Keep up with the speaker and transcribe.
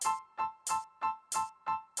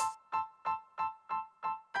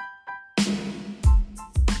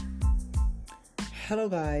Hello,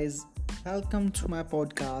 guys, welcome to my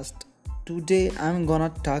podcast. Today, I'm gonna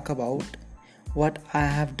talk about what I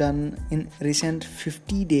have done in recent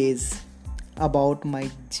 50 days about my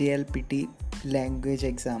JLPT language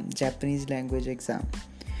exam, Japanese language exam.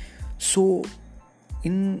 So,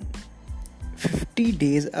 in 50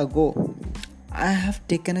 days ago, I have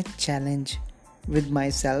taken a challenge with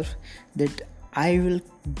myself that I will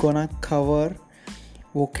gonna cover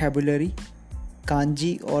vocabulary,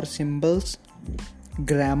 kanji or symbols,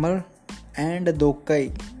 grammar, and dokai,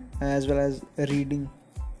 as well as reading.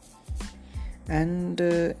 And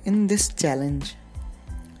in this challenge,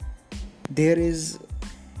 there is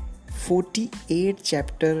 48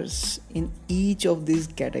 chapters in each of these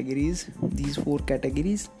categories, these four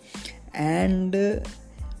categories, and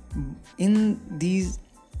in these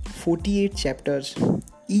 48 chapters,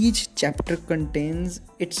 each chapter contains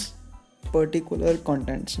its particular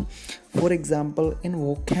contents. For example, in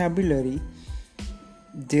vocabulary,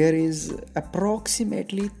 there is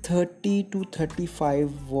approximately 30 to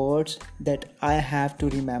 35 words that I have to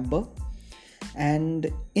remember.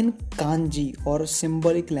 And in kanji or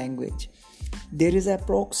symbolic language, there is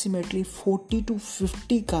approximately 40 to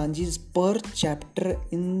 50 kanjis per chapter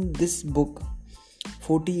in this book.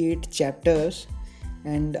 48 chapters,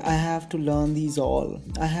 and I have to learn these all.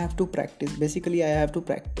 I have to practice. Basically, I have to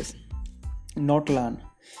practice, not learn.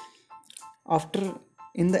 After,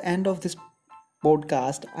 in the end of this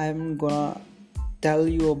podcast, I'm gonna tell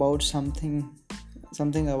you about something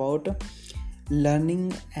about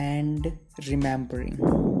learning and remembering.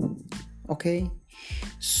 Okay,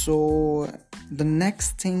 so the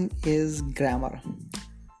next thing is grammar.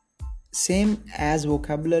 Same as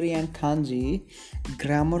vocabulary and kanji,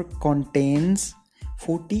 grammar contains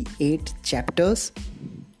 48 chapters,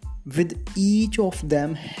 with each of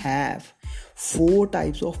them have 4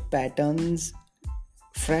 types of patterns,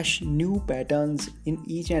 fresh new patterns in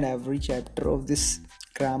each and every chapter of this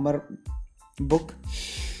grammar book.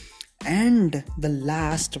 And the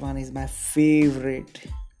last one is my favorite,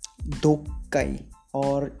 dokai,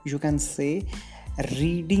 or you can say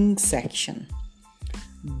reading section.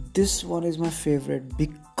 This one is my favorite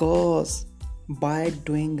because by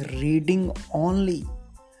doing reading only,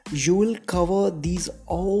 you will cover these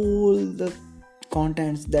all the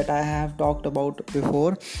contents that I have talked about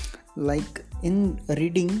before. Like in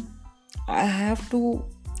reading, I have to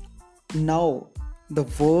know the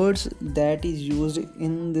words that is used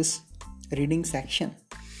in this reading section,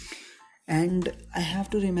 and I have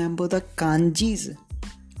to remember the kanji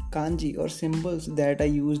or symbols that I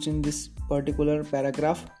used in this particular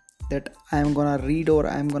paragraph that I am gonna read or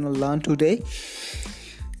I am gonna learn today.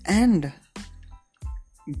 And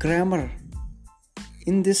grammar,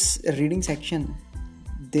 in this reading section,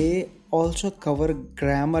 they also cover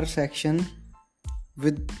grammar section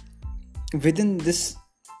within this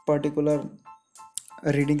particular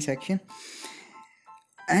reading section.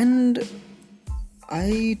 And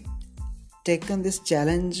I taken this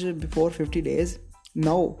challenge before 50 days.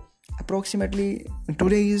 Now approximately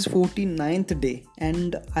today is 49th day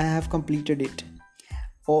and I have completed it,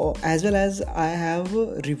 as well as I have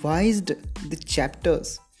revised the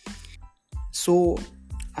chapters. So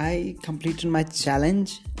I completed my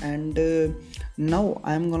challenge, and now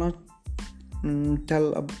I'm gonna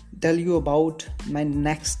tell you about my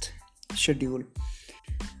next schedule.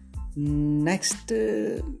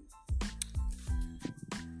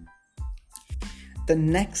 The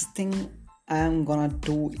next thing I am gonna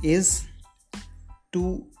do is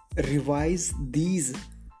to revise these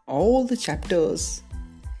all the chapters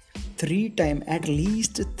at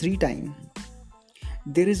least 3 times.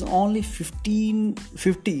 There is only 50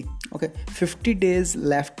 days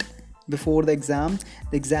left before the exam.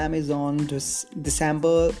 The exam is on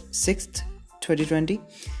December 6th, 2020,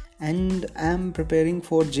 and I am preparing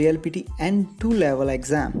for JLPT N2 level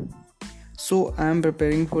exam. So I am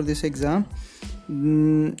preparing for this exam.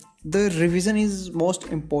 The revision is most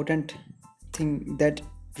important thing that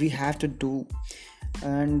we have to do.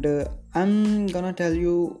 And I'm gonna tell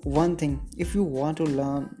you one thing. If you want to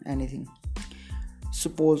learn anything,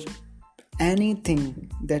 suppose anything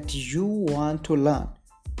that you want to learn,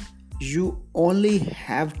 you only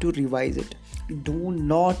have to revise it. Do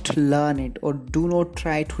not learn it or do not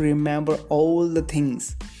try to remember all the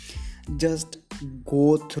things. Just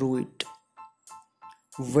go through it.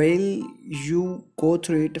 While you go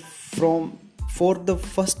through it for the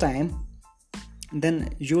first time,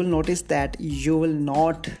 then you will notice that you will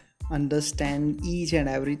not understand each and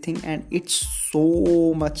everything, and it's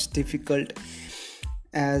so much difficult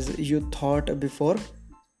as you thought before.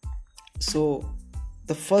 So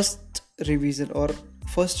the first revision or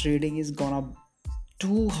first reading is gonna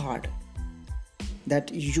too hard.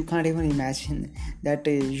 that you can't even imagine, that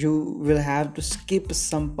you will have to skip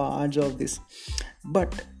some parts of this.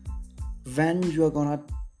 But when you are gonna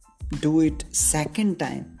do it second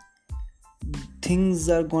time, things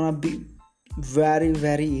are gonna be very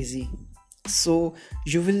very easy. So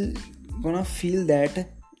you will gonna feel that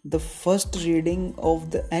the first reading of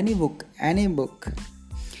the any book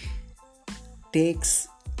takes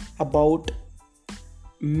about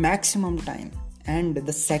maximum time, and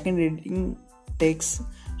the second reading takes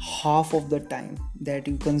half of the time that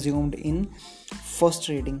you consumed in first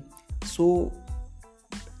reading. So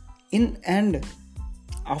in end,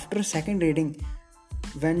 after second reading,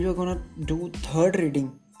 when you're gonna do third reading,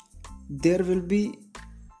 there will be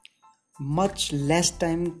much less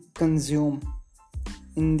time consumed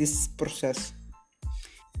in this process.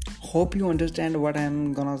 Hope you understand what I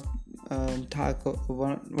am gonna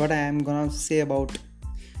what I am gonna say about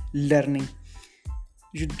learning.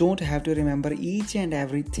 You don't have to remember each and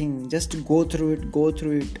everything, just go through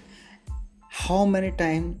it. How many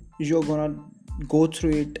times you're gonna go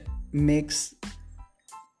through it makes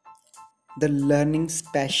the learning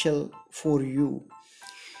special for you.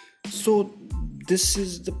 So this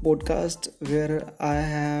is the podcast where I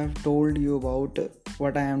have told you about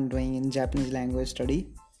what I am doing in Japanese language study,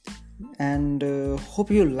 and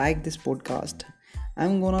hope you like this podcast.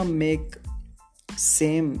 I'm gonna make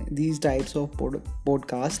same these types of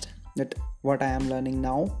podcast, that what I am learning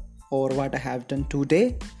now or what I have done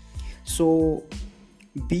today. So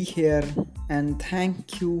be here, and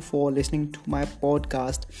thank you for listening to my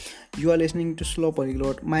podcast. You are listening to Slow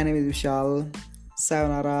Polyglot. My name is Vishal.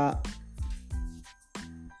 Sayonara.